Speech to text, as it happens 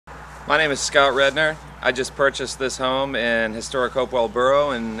My name is Scott Redner. I just purchased this home in Historic Hopewell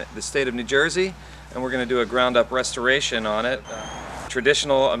Borough in the state of New Jersey, and we're going to do a ground-up restoration on it.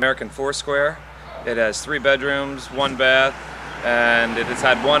 Traditional American four-square. It has 3 bedrooms, 1 bath, and it has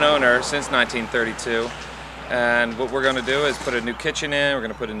had 1 owner since 1932. And what we're going to do is put a new kitchen in, we're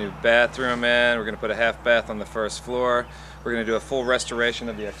going to put a new bathroom in, we're going to put a half bath on the first floor. We're going to do a full restoration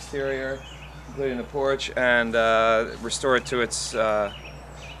of the exterior, including the porch, and restore it to its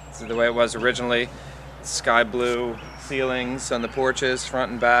the way it was originally. Sky blue ceilings on the porches,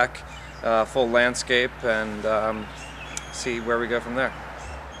 front and back, full landscape, and see where we go from there.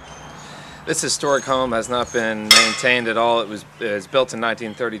 This historic home has not been maintained at all. It was built in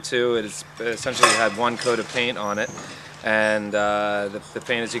 1932. It has essentially had 1 coat of paint on it, and the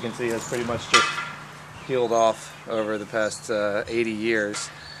paint, as you can see, has pretty much just peeled off over the past 80 years.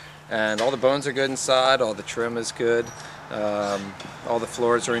 And all the bones are good inside, all the trim is good, all the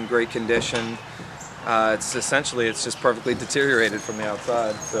floors are in great condition. It's just perfectly deteriorated from the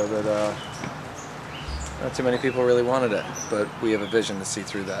outside, so that not too many people really wanted it, but we have a vision to see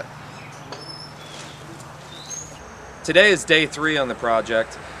through that. Today is day 3 on the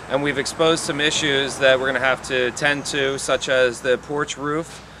project, and we've exposed some issues that we're going to have to tend to, such as the porch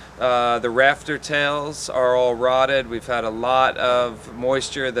roof. The rafter tails are all rotted. We've had a lot of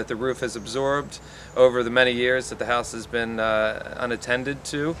moisture that the roof has absorbed over the many years that the house has been unattended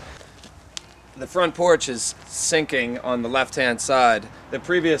to. The front porch is sinking on the left-hand side. The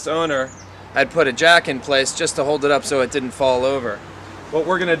previous owner had put a jack in place just to hold it up so it didn't fall over. What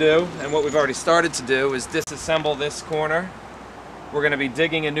we're going to do, and what we've already started to do, is disassemble this corner. We're going to be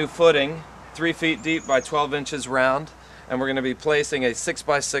digging a new footing, 3 feet deep by 12 inches round, and we're going to be placing a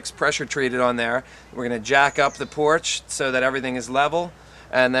 6x6 pressure treated on there. We're going to jack up the porch so that everything is level,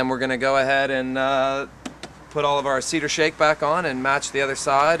 and then we're going to go ahead and put all of our cedar shake back on and match the other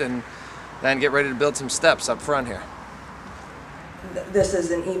side, and then get ready to build some steps up front here. This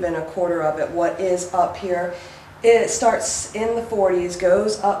isn't even a quarter of it. What is up here, it starts in the 40s,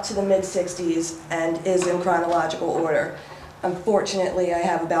 goes up to the mid-60s, and is in chronological order. Unfortunately, I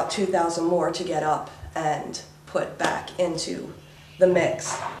have about 2,000 more to get up and put back into the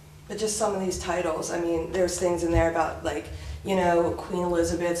mix. But just some of these titles, I mean, there's things in there about, like, you know, Queen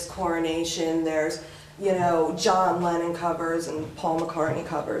Elizabeth's coronation, there's, you know, John Lennon covers and Paul McCartney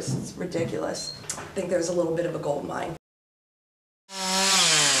covers. It's ridiculous. I think there's a little bit of a gold mine.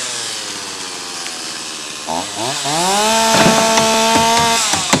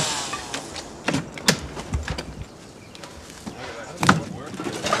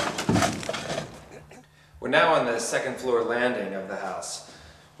 We're now on the 2nd floor landing of the house.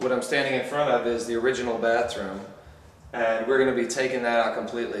 What I'm standing in front of is the original bathroom, and we're going to be taking that out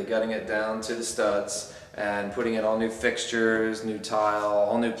completely, gutting it down to the studs, and putting in all new fixtures, new tile,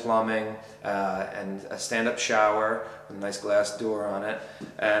 all new plumbing, and a stand-up shower with a nice glass door on it.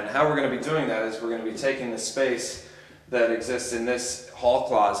 And how we're going to be doing that is we're going to be taking the space that exists in this hall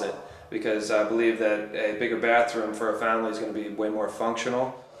closet, because I believe that a bigger bathroom for a family is going to be way more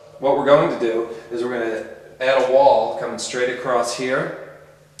functional. What we're going to do is we're going to add a wall coming straight across here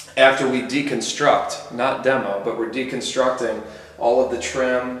after we deconstruct, not demo, but we're deconstructing all of the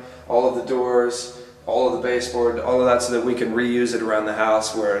trim, all of the doors, all of the baseboard, all of that, so that we can reuse it around the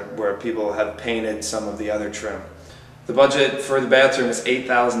house where people have painted some of the other trim. The budget for the bathroom is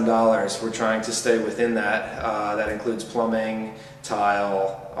 $8,000. We're trying to stay within that. That includes plumbing,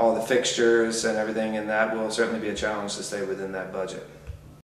 tile, all the fixtures and everything, and that will certainly be a challenge to stay within that budget.